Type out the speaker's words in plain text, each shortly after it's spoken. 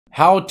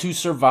How to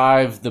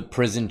survive the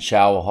prison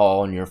chow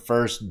hall on your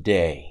first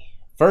day.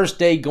 First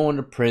day going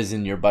to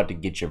prison, you're about to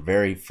get your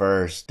very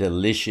first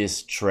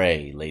delicious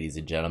tray, ladies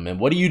and gentlemen.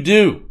 What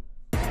do?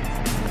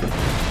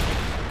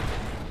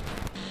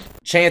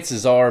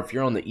 Chances are, if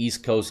you're on the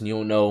East Coast and you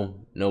don't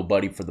know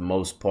nobody for the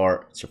most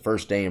part, it's your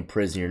first day in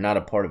prison, you're not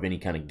a part of any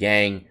kind of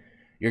gang,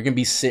 you're going to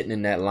be sitting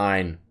in that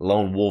line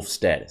lone wolf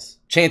status.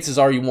 Chances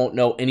are you won't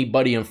know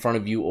anybody in front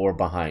of you or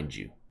behind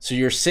you. So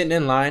you're sitting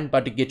in line,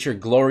 about to get your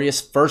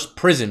glorious first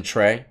prison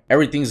tray.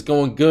 Everything's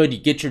going good, you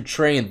get your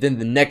tray, and then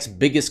the next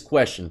biggest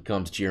question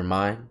comes to your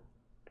mind.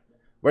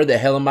 Where the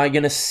hell am I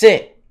going to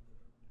sit?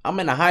 I'm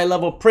in a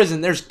high-level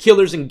prison. There's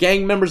killers and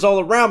gang members all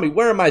around me.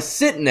 Where am I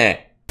sitting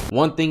at?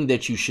 One thing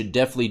that you should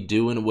definitely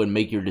do, and would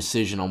make your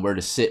decision on where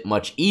to sit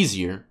much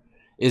easier,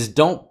 is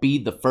don't be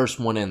the first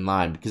one in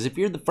line. Because if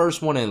you're the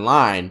first one in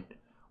line,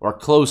 or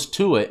close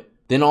to it,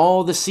 then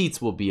all the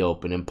seats will be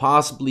open, and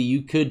possibly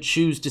you could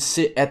choose to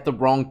sit at the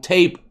wrong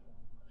table.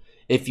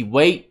 If you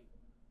wait,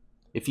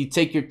 if you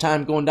take your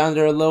time going down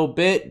there a little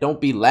bit, don't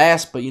be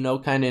last, but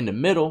kind of in the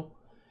middle,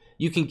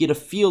 you can get a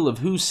feel of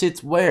who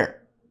sits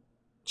where.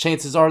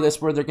 Chances are that's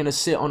where they're going to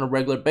sit on a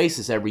regular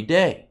basis every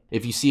day.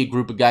 If you see a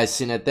group of guys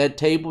sitting at that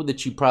table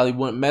that you probably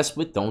wouldn't mess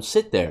with, don't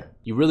sit there.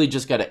 You really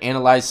just got to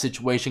analyze the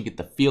situation, get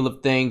the feel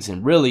of things,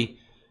 and really,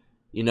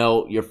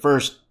 your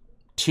first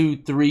 2,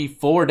 3,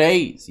 4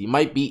 days, you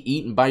might be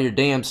eating by your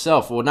damn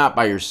self. Well, not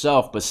by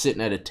yourself, but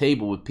sitting at a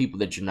table with people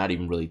that you're not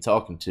even really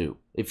talking to.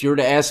 If you were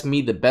to ask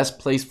me the best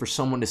place for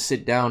someone to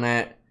sit down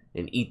at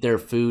and eat their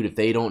food if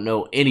they don't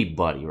know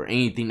anybody or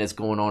anything that's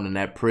going on in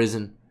that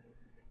prison,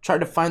 try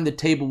to find the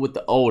table with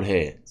the old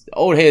heads. The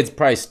old heads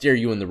probably steer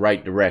you in the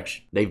right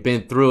direction. They've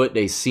been through it,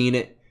 they've seen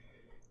it.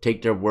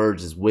 Take their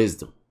words as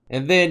wisdom.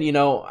 And then,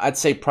 I'd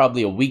say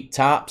probably a week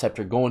tops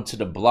after going to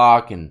the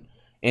block and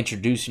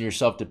introducing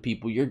yourself to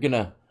people, you're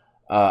gonna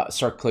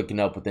start clicking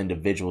up with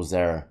individuals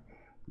that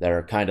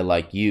are kind of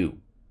like you,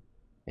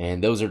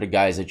 and those are the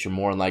guys that you're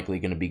more likely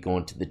going to be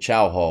going to the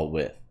chow hall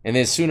with. And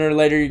then sooner or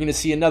later you're going to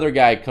see another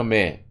guy come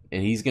in,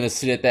 and he's going to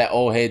sit at that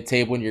old head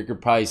table, and you're going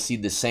to probably see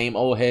the same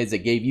old heads that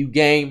gave you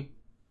game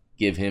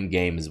give him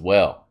game as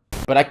well.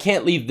 But I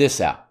can't leave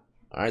this out.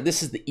 All right,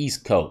 this is the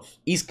East Coast.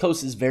 East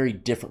Coast is very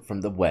different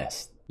from the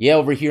West. Yeah,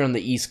 over here on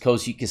the East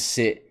Coast you can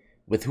sit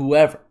with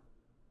whoever.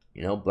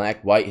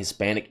 Black, white,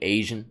 Hispanic,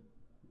 Asian.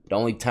 The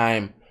only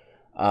time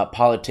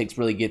politics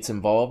really gets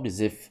involved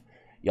is if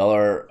y'all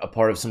are a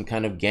part of some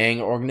kind of gang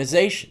or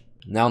organization.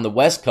 Now on the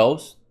West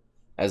Coast,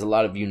 as a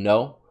lot of you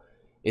know,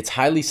 it's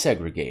highly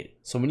segregated.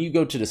 So when you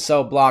go to the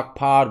cell block,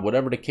 pod,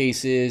 whatever the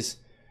case is,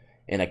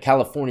 in a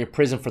California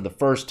prison for the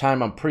first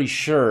time, I'm pretty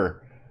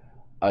sure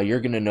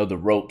you're going to know the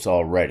ropes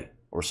already,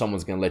 or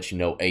someone's going to let you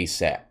know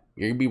ASAP.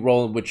 You're going to be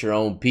rolling with your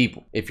own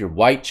people. If you're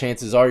white,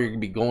 chances are you're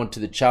going to be going to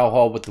the chow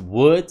hall with the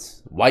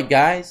Woods, white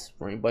guys,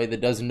 for anybody that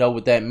doesn't know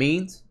what that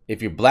means.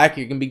 If you're black,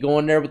 you're going to be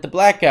going there with the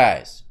black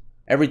guys.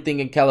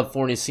 Everything in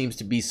California seems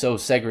to be so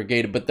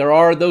segregated, but there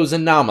are those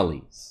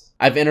anomalies.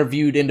 I've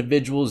interviewed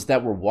individuals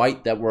that were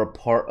white that were a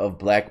part of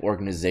black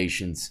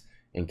organizations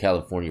in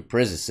California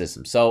prison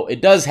system. So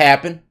it does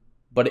happen,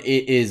 but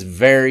it is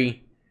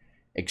very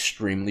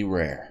extremely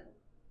rare.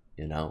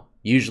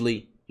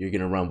 Usually you're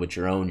going to run with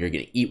your own, you're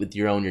going to eat with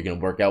your own, you're going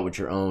to work out with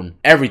your own.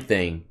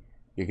 Everything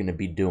you're going to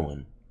be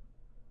doing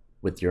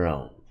with your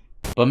own.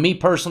 But me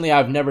personally,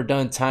 I've never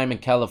done time in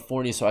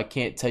California, so I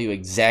can't tell you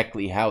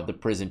exactly how the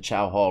prison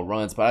chow hall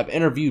runs. But I've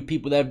interviewed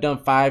people that have done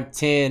 5,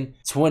 10,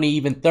 20,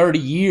 even 30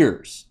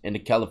 years in the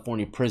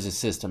California prison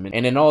system.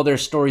 And in all their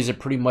stories, it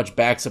pretty much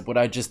backs up what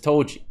I just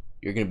told you.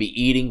 You're going to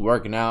be eating,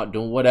 working out,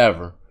 doing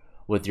whatever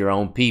with your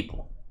own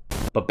people.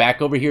 But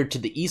back over here to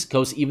the East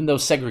Coast, even though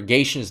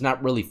segregation is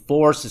not really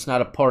forced, it's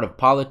not a part of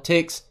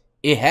politics,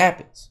 it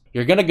happens.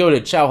 You're going to go to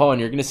chow hall and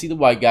you're going to see the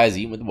white guys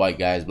eating with the white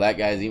guys, black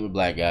guys eating with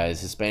black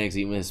guys, Hispanics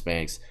eating with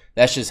Hispanics.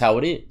 That's just how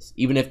it is.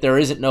 Even if there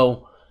isn't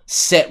no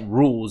set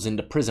rules in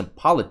the prison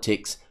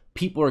politics,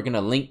 people are going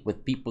to link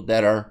with people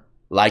that are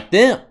like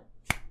them.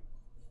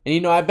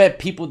 And I bet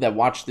people that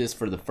watch this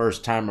for the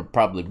first time are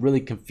probably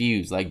really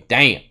confused. Like,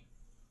 damn.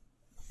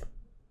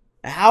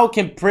 How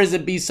can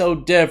prison be so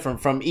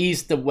different from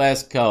East to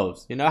West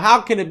Coast?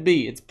 How can it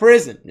be? It's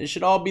prison. It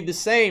should all be the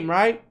same,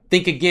 right?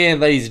 Think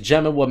again, ladies and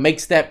gentlemen, what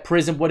makes that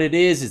prison what it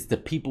is the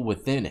people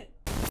within it.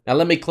 Now,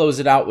 let me close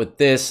it out with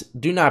this.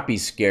 Do not be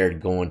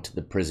scared going to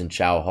the prison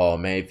chow hall,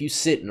 man. If you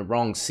sit in the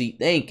wrong seat,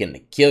 they ain't gonna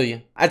kill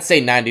you. I'd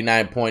say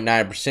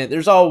 99.9%.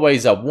 There's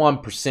always a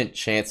 1%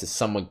 chance of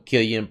someone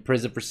kill you in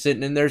prison for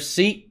sitting in their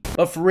seat.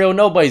 But for real,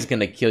 nobody's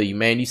gonna kill you,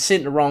 man. You sit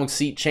in the wrong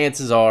seat,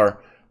 chances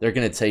are they're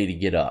going to tell you to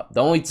get up.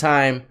 The only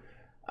time,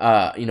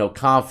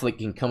 conflict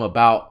can come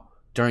about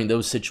during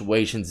those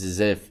situations is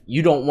if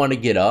you don't want to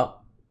get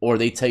up or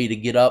they tell you to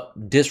get up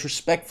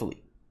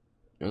disrespectfully.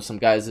 Some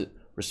guys that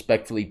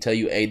respectfully tell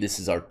you, hey, this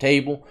is our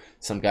table.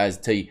 Some guys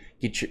tell you,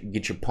 get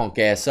your punk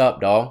ass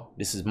up, dog.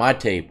 This is my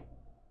table.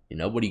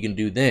 What are you going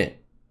to do then?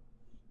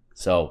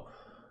 So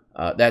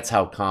that's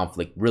how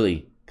conflict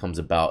really comes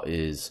about,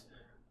 is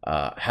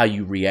how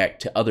you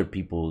react to other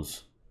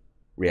people's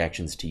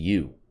reactions to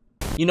you.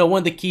 You know, one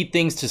of the key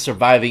things to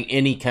surviving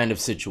any kind of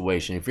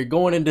situation, if you're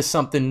going into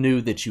something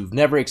new that you've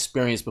never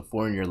experienced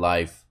before in your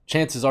life,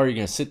 chances are you're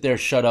going to sit there,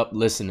 shut up,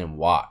 listen, and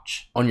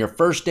watch. On your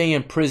first day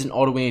in prison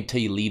all the way until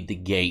you leave the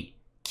gate,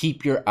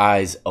 keep your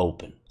eyes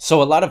open.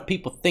 So a lot of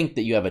people think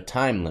that you have a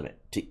time limit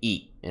to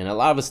eat. And a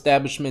lot of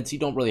establishments, you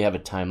don't really have a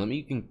time limit.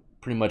 You can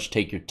pretty much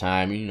take your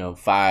time,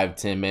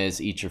 5-10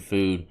 minutes, eat your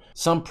food.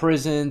 Some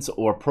prisons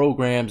or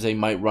programs, they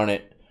might run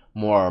it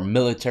more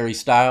military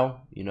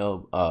style,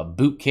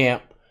 boot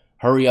camp,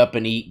 hurry up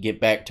and eat, get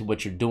back to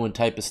what you're doing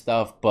type of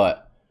stuff.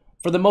 But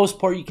for the most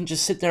part, you can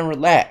just sit there and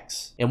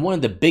relax. And one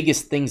of the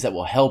biggest things that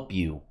will help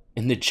you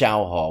in the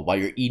chow hall while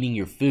you're eating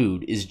your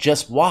food is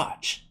just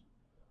watch.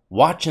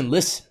 Watch and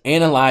listen.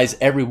 Analyze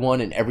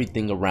everyone and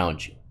everything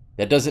around you.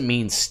 That doesn't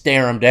mean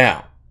stare them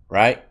down,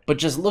 right? But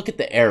just look at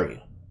the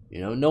area.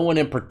 No one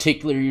in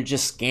particular, you're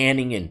just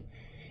scanning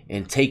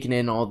and taking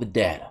in all the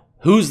data.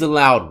 Who's the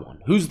loud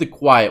one? Who's the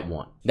quiet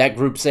one? That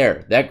group's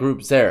there. That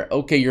group's there.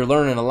 Okay, you're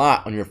learning a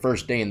lot on your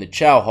first day in the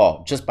chow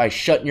hall just by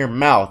shutting your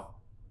mouth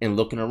and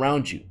looking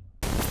around you.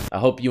 I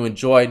hope you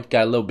enjoyed.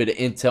 Got a little bit of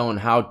intel on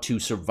how to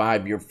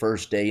survive your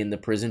first day in the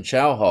prison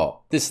chow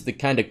hall. If this is the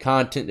kind of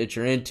content that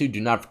you're into,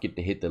 do not forget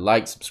to hit the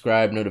like,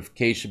 subscribe,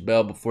 notification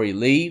bell before you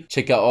leave.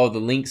 Check out all the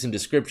links in the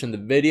description of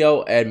the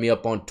video. Add me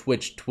up on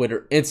Twitch,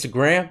 Twitter,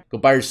 Instagram. Go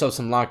buy yourself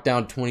some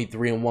Lockdown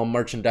 23-in-1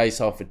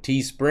 merchandise off of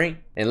Teespring.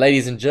 And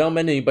ladies and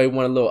gentlemen, anybody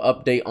want a little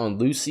update on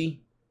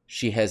Lucy?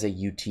 She has a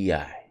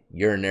UTI,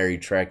 urinary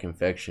tract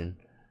infection.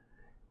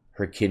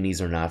 Her kidneys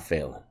are not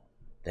failing.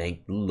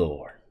 Thank the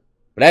Lord.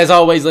 But as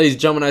always, ladies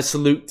and gentlemen, I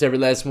salute to every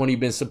last one of you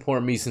been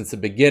supporting me since the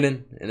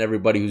beginning. And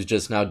everybody who's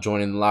just now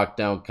joining the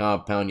Lockdown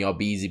compound, y'all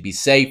be easy, be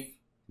safe,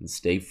 and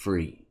stay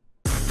free.